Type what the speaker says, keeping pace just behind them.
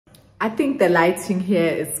I think the lighting here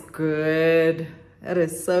is good. It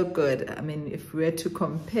is so good. I mean, if we were to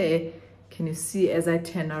compare, can you see as I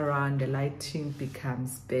turn around, the lighting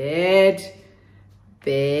becomes bad,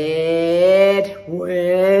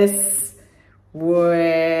 worse.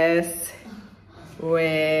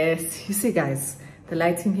 You see, guys, the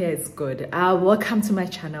lighting here is good. Welcome to my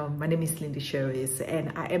channel. My name is LindyShirries,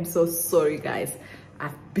 and I am so sorry, guys.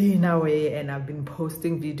 I've been away and I've been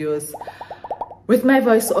posting videos with my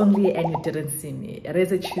voice only, and you didn't see me. It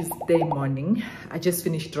is a Tuesday morning. I just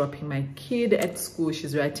finished dropping my kid at school.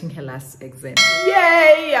 She's writing her last exam.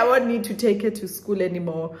 Yay! I won't need to take her to school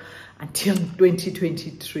anymore until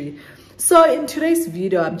 2023. So in today's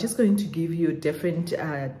video, I'm just going to give you different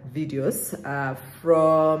videos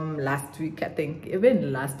from last week, I think,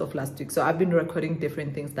 even last week. So I've been recording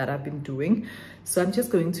different things that I've been doing. So I'm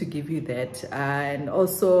just going to give you that. And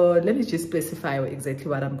also, let me just specify exactly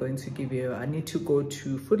what I'm going to give you. I need to go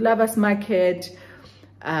to Food Lovers Market,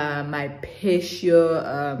 my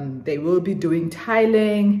patio. They will be doing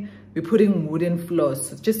tiling. We're putting wooden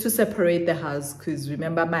floors just to separate the house, because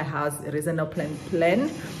remember, my house, it is an open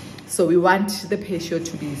plan. So we want the patio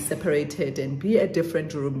to be separated and be a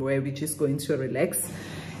different room where we're just going to relax.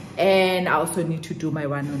 And I also need to do my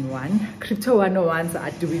one-on-one. Crypto one-on-ones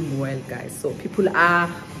are doing well, guys. So people are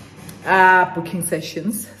booking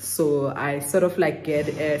sessions. So I sort of like get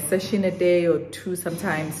a session a day or two,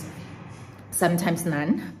 sometimes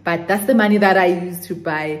none. But that's the money that I use to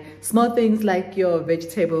buy small things like your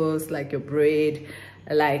vegetables, like your bread,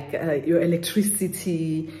 like your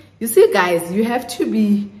electricity. You see, guys, you have to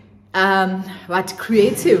be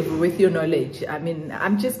creative with your knowledge. I mean,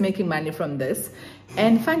 I'm just making money from this,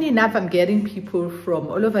 and funny enough, I'm getting people from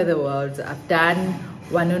all over the world. I've done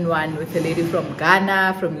one-on-one with a lady from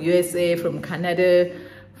Ghana, from USA, from Canada,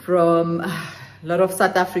 from a lot of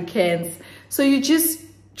South Africans. So you just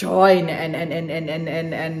join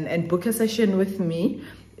and book a session with me.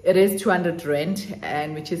 It is 200 rand,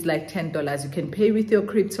 and which is like $10. You can pay with your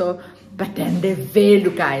crypto, but then the value,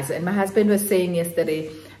 guys. And my husband was saying yesterday,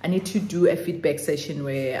 I need to do a feedback session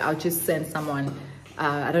where I'll just send someone,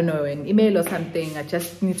 I don't know, an email or something. I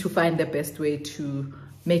just need to find the best way to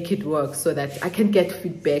make it work so that I can get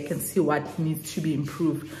feedback and see what needs to be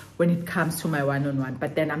improved when it comes to my one-on-one.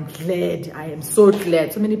 But then I'm glad, I am so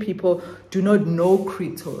glad. So many people do not know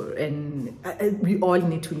crypto, and we all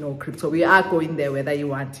need to know crypto. We are going there whether you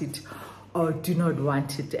want it or do not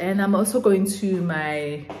want it. And I'm also going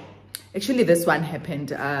to actually this one happened.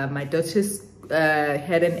 My daughter's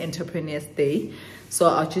had an entrepreneur's day, so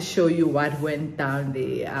I'll just show you what went down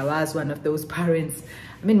there. I was one of those parents.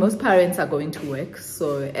 I mean, most parents are going to work,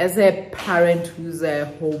 so as a parent who's a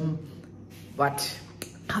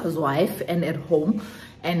housewife and at home,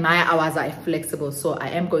 and my hours are flexible, so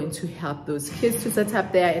I am going to help those kids to set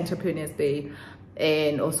up their entrepreneur's day,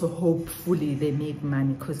 and also hopefully they make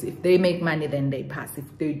money, because if they make money, then they pass. If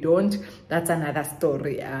they don't, that's another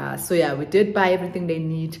story. So yeah, we did buy everything they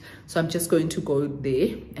need, so I'm just going to go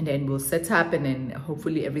there and then we'll set up, and then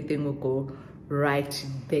hopefully everything will go right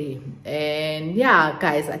there. And yeah,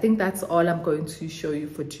 guys, I think that's all I'm going to show you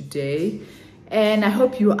for today, and I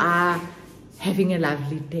hope you are having a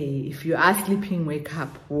lovely day. If you are sleeping, wake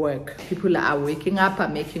up, work. People are waking up, are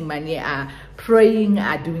making money, are praying,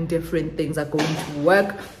 are doing different things, are going to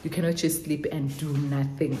work. You cannot just sleep and do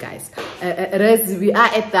nothing, guys. We are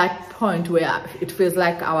at that point where it feels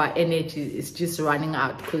like our energy is just running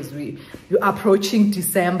out, because we're approaching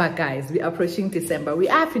December, guys. We're approaching December. We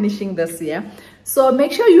are finishing this year. So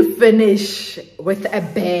make sure you finish with a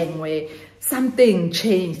bang, where something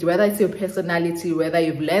changed, whether it's your personality, whether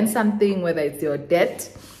you've learned something, whether it's your debt.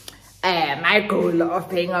 My goal of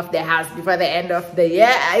paying off the house before the end of the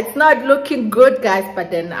year, it's not looking good, guys, but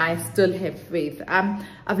then I still have faith.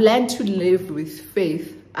 I've learned to live with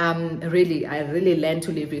faith. I really learned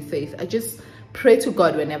to live with faith. I just pray to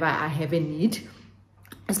God whenever I have a need,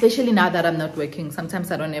 especially now that I'm not working. Sometimes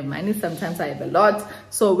I don't have money, sometimes I have a lot.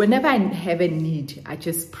 So whenever I have a need, I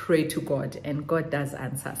just pray to God, and God does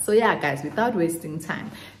answer. So yeah, guys, without wasting time,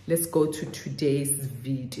 let's go to today's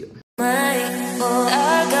video.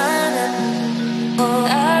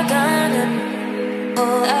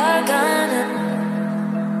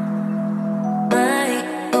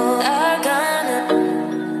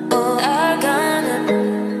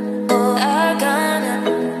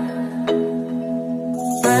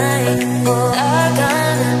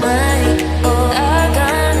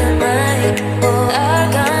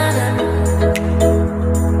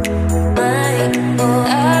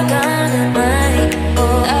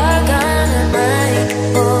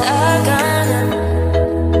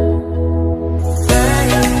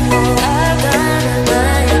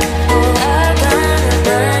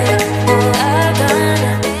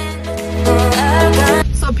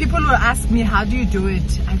 how do you do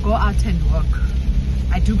it? I go out and work.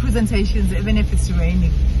 I do presentations even if it's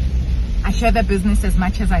raining. I share the business as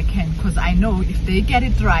much as I can because I know if they get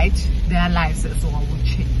it right, their lives as well will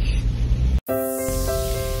change.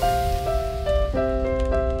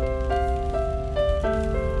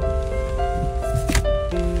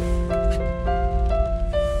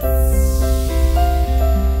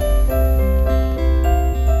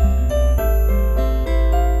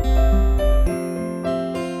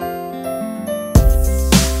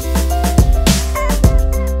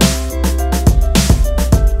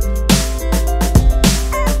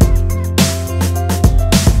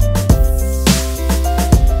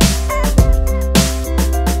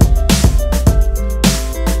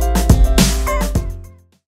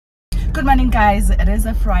 Guys, it is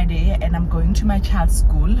a Friday and I'm going to my child's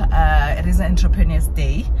school. It is an entrepreneur's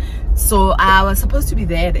day, so I was supposed to be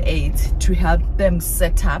there at 8 to help them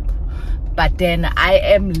set up, but then I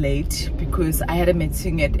am late because I had a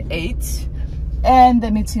meeting at 8 and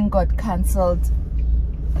the meeting got cancelled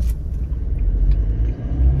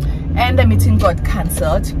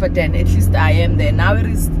but then at least I am there now. It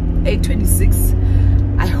is 8:26.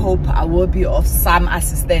 I hope I will be of some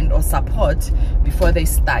assistance or support before they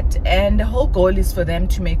start, and the whole goal is for them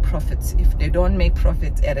to make profits. If they don't make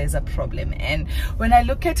profits, it is a problem. And when I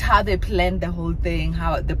look at how they planned the whole thing,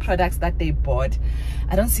 how the products that they bought,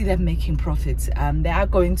 I don't see them making profits. They are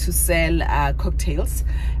going to sell cocktails,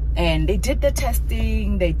 and they did the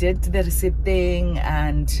testing, they did the receipting,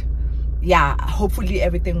 and yeah, hopefully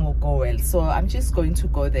everything will go well. So I'm just going to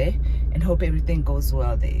go there and hope everything goes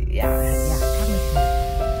well there. Yeah, come with me.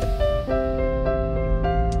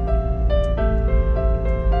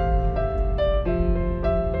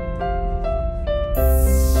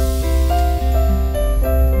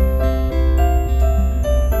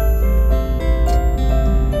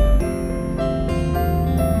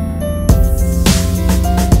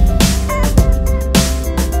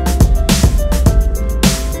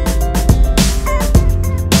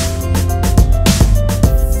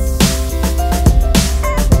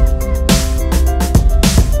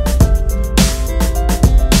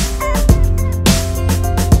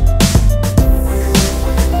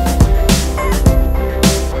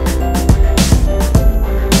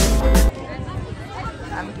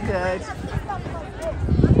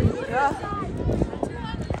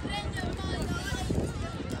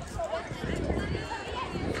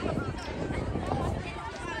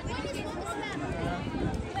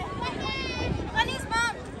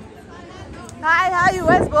 Hi, how are you?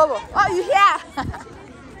 Where's Bobo? Oh, you here?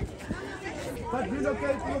 Let's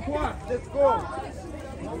relocate to the quad. Let's go.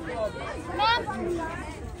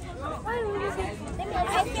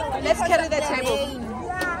 Let's carry the table.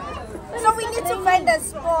 So we need to find a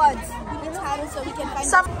spot in town so we can find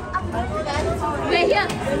some. We're here.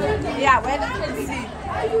 Yeah, where they can see.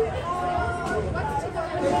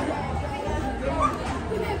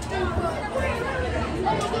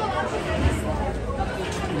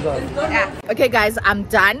 Yeah. Okay guys, I'm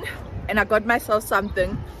done and I got myself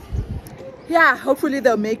something. Yeah, hopefully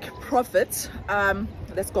they'll make profit.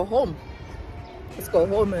 Let's go home. Let's go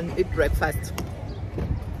home and eat breakfast.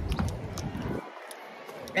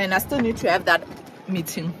 And I still need to have that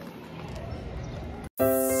meeting.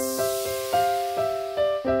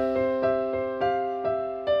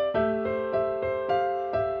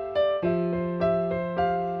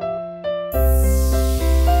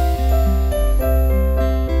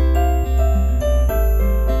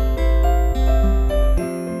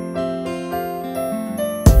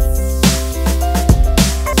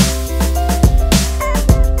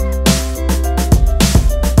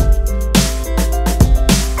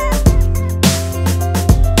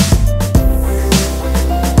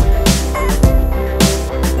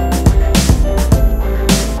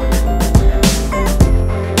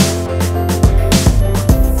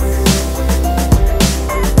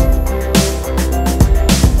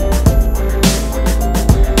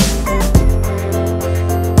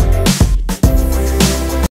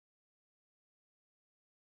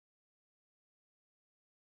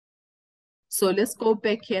 So let's go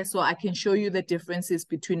back here so I can show you the differences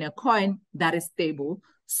between a coin that is stable.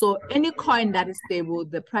 So any coin that is stable,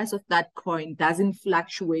 the price of that coin doesn't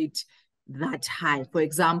fluctuate that high. For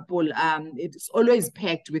example, it's always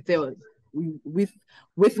pegged with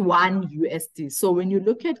one USD. So when you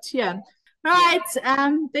look at here, all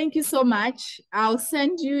right, thank you so much. I'll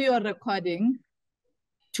send you your recording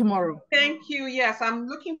tomorrow. Thank you. Yes, I'm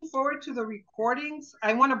looking forward to the recordings.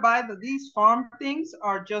 I want to buy these farm things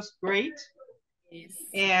are just great. Yes.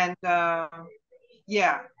 And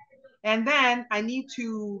yeah, and then I need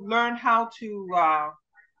to learn how to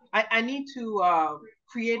I need to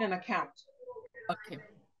create an account. Okay.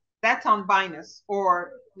 That's on Binance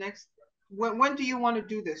or next. When do you want to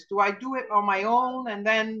do this? Do I do it on my own and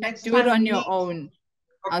then next do time it on we your meet? own?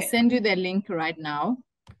 Okay. I'll send you the link right now.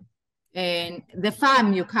 And the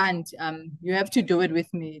farm, you can't, you have to do it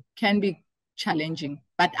with me. It can be challenging,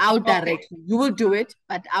 but I'll direct you. You will do it,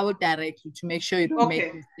 but I will direct you to make sure you don't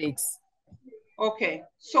make mistakes. Okay.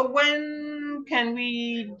 So when can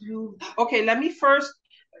we do? Okay, let me first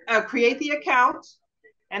create the account,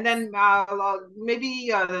 and then I'll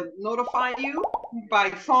maybe notify you by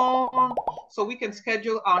phone so we can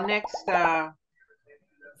schedule our next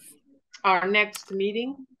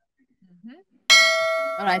meeting.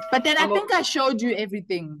 All right, but then I think I showed you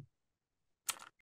everything.